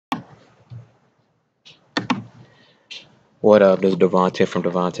What up? This is Devonte from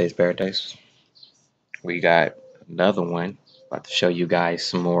Devonte's Paradise. We got another one. About to show you guys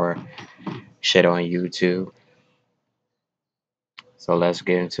some more shit on YouTube. So let's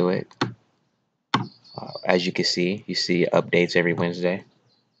get into it. As you can see, you see updates every Wednesday.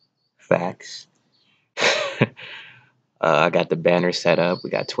 Facts. I got the banner set up. We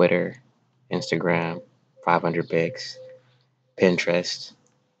got Twitter, Instagram, 500 pics, Pinterest,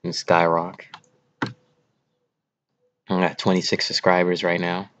 and Skyrock. I got 26 subscribers right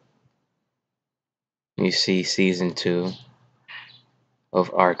now. You see season 2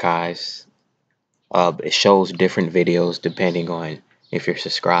 of Archives. It shows different videos depending on if you're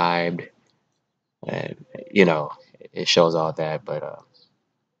subscribed, and it shows all that. But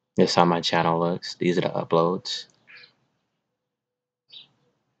this is how my channel looks. These are the uploads.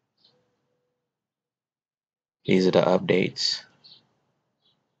 These are the updates.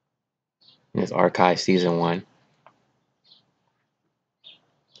 This Archive season 1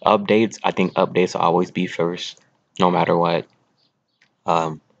 updates. I think updates will always be first, no matter what.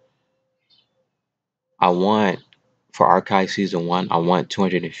 um I want, for Archive season 1, I want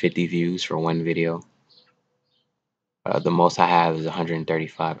 250 views for one video. The most I have is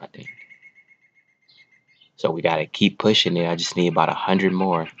 135, I think. So we gotta keep pushing it. I just need about 100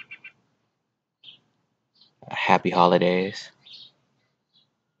 more. Happy holidays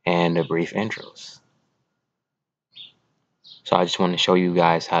and the brief intros. So I just want to show you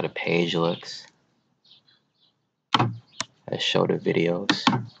guys how the page looks. Let's show the videos.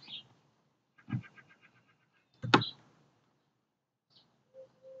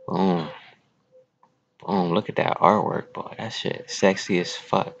 Boom. Boom. Look at that artwork, boy. That shit sexy as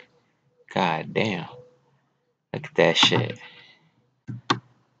fuck. God damn. Look at that shit.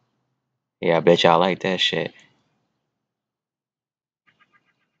 Yeah, I bet y'all like that shit.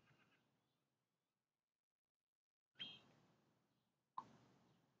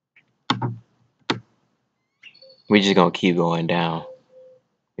 We just gonna keep going down.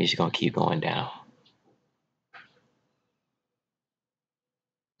 We just gonna keep going down.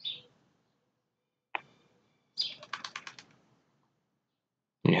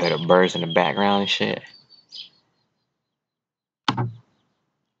 You hear the birds in the background and shit.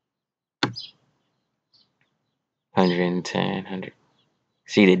 110.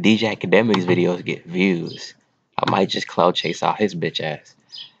 See, the DJ Academics videos get views. I might just cloud chase off his bitch ass.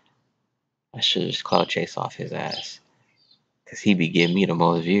 I should just cloud chase off his ass. Cause he be giving me the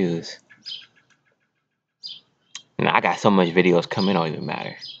most views. And I got so much videos coming, it don't even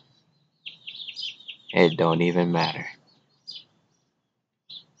matter. It don't even matter.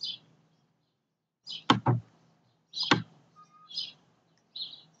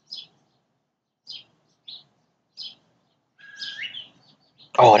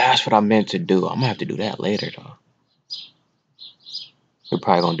 Oh, that's what I meant to do. I'm gonna have to do that later though. We're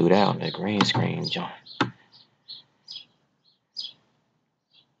probably gonna do that on the green screen, John.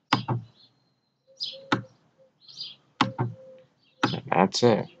 That's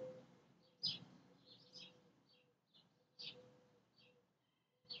it.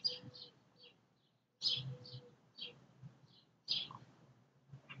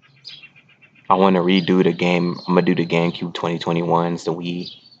 I want to redo the game. I'm gonna do the GameCube 2021s, the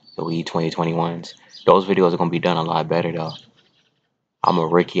Wii 2021s. Those videos are gonna be done a lot better though. I'm a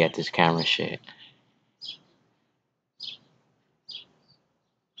rookie at this camera shit.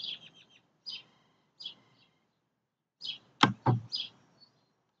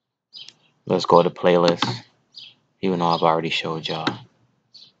 Let's go to playlist, even though I've already showed y'all.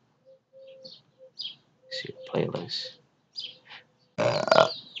 See the playlist.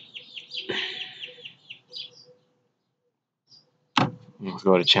 Let's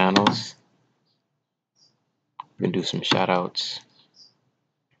go to channels. We can do some shout outs.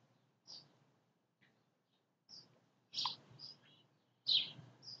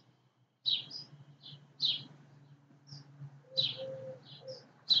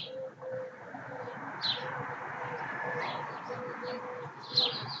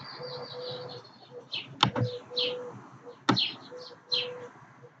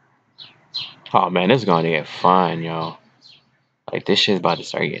 Oh man, this is gonna get fun, yo. Like, this shit's about to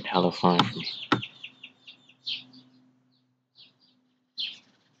start getting hella fun for me.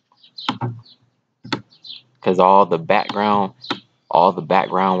 Cause all the background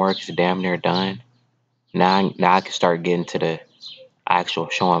work is damn near done. Now I can start getting to the actual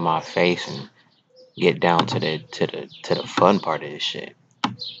showing my face and get down to the fun part of this shit.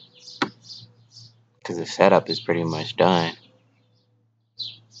 Cause the setup is pretty much done.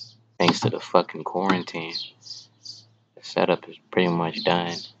 Thanks to the fucking quarantine. The setup is pretty much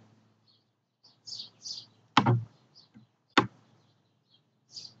done.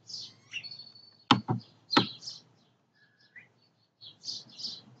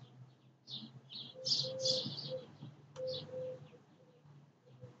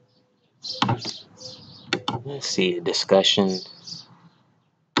 Let's see, discussion.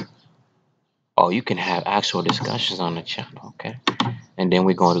 Oh, you can have actual discussions on the channel, okay? And then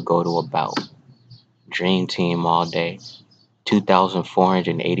we're going to go to about Dream Team all day.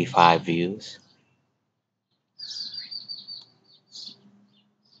 2,485 views.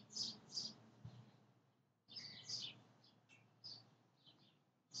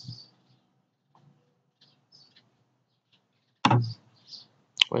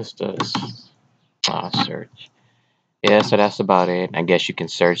 What's this? Search. Yeah, so that's about it. I guess you can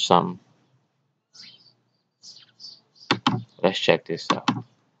search something. Let's check this out.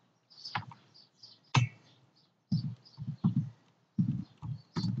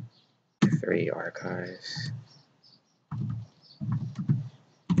 3 archives.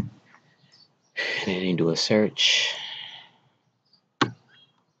 And then you do a search.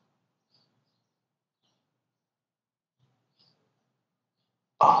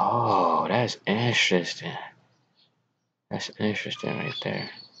 Oh, that's interesting. That's interesting right there.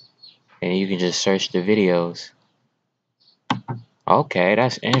 And you can just search the videos. Okay,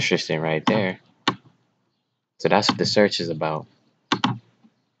 that's interesting right there. So that's what the search is about.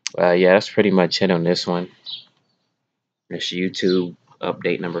 Yeah, that's pretty much it on this one. This YouTube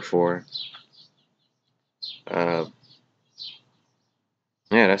update number 4. Uh,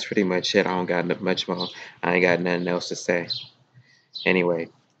 yeah, that's pretty much it. I don't got much more. I ain't got nothing else to say. Anyway,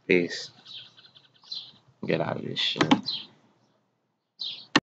 peace. Get out of this shit.